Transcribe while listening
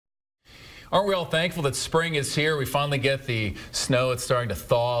Aren't we all thankful that spring is here? We finally get the snow. It's starting to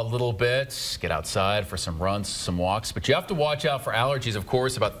thaw a little bit. Get outside for some runs, some walks. But you have to watch out for allergies, of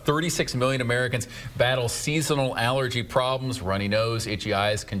course. About 36 million Americans battle seasonal allergy problems, runny nose, itchy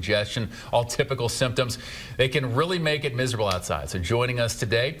eyes, congestion, all typical symptoms. They can really make it miserable outside. So joining us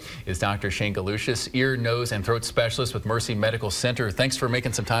today is Dr. Gailushas, ear, nose, and throat specialist with Mercy Medical Center. Thanks for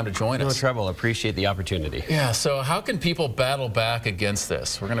making some time to join us. No trouble. Appreciate the opportunity. Yeah, so how can people battle back against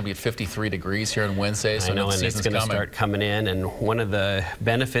this? We're going to be at 53 degrees here on Wednesday, so I know, and it's going to start coming in. And one of the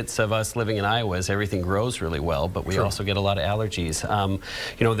benefits of us living in Iowa is everything grows really well, but we also get a lot of allergies.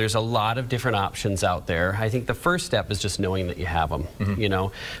 You know, there's a lot of different options out there. I think the first step is just knowing that you have them. You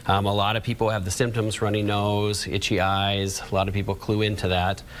know, a lot of people have the symptoms: runny nose, itchy eyes. A lot of people clue into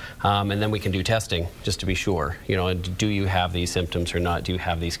that, and then we can do testing just to be sure. You know, do you have these symptoms or not? Do you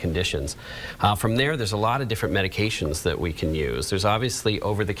have these conditions? From there, there's a lot of different medications that we can use. There's obviously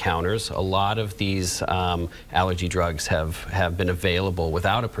over-the-counters. A lot of these allergy drugs have been available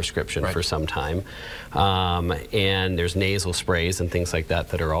without a prescription for some time. And there's nasal sprays and things like that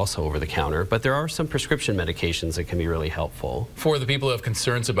that are also over-the-counter. But there are some prescription medications that can be really helpful. For the people who have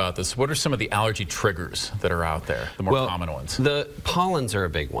concerns about this, what are some of the allergy triggers that are out there, the more common ones? The pollens are a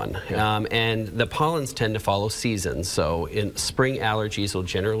big one. And the pollens tend to follow seasons. So in spring, allergies will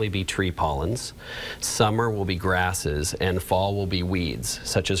generally be tree pollens. Summer will be grasses, and fall will be weeds,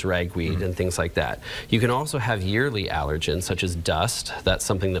 such as ragweed and things like that. You can also have yearly allergens, such as dust. That's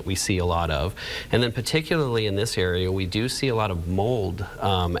something that we see a lot of. And then particularly in this area, we do see a lot of mold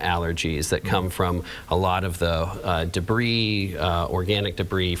allergies that come from a lot of the debris, organic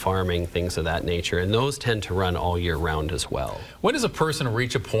debris, farming, things of that nature. And those tend to run all year round as well. When does a person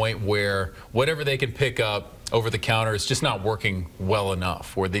reach a point where whatever they can pick up over the counter is just not working well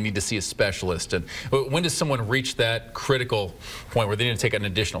enough, where they need to see a specialist? And when does someone reach that critical point where they need to take an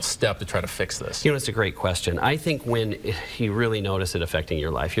additional step to try to fix this? You know, it's a great question. I think when you really notice it affecting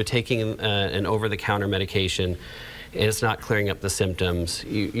your life, you're taking an over-the-counter medication, and it's not clearing up the symptoms,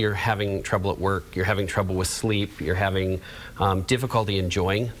 you're having trouble at work, you're having trouble with sleep, you're having difficulty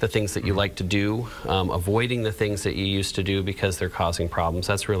enjoying the things that you like to do, avoiding the things that you used to do because they're causing problems.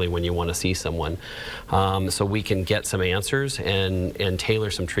 That's really when you want to see someone. So we can get some answers and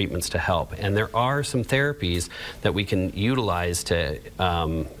tailor some treatments to help. And there are some therapies that we can utilize to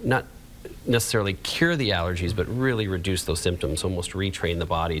not necessarily cure the allergies, but really reduce those symptoms, almost retrain the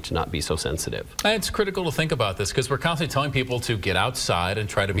body to not be so sensitive. And it's critical to think about this because we're constantly telling people to get outside and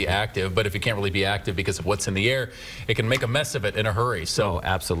try to be active, but if you can't really be active because of what's in the air, it can make a mess of it in a hurry. So,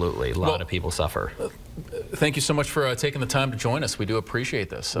 absolutely. A lot of people suffer. Thank you so much for taking the time to join us. We do appreciate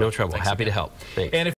this. So no trouble. Happy to help. Thanks. And if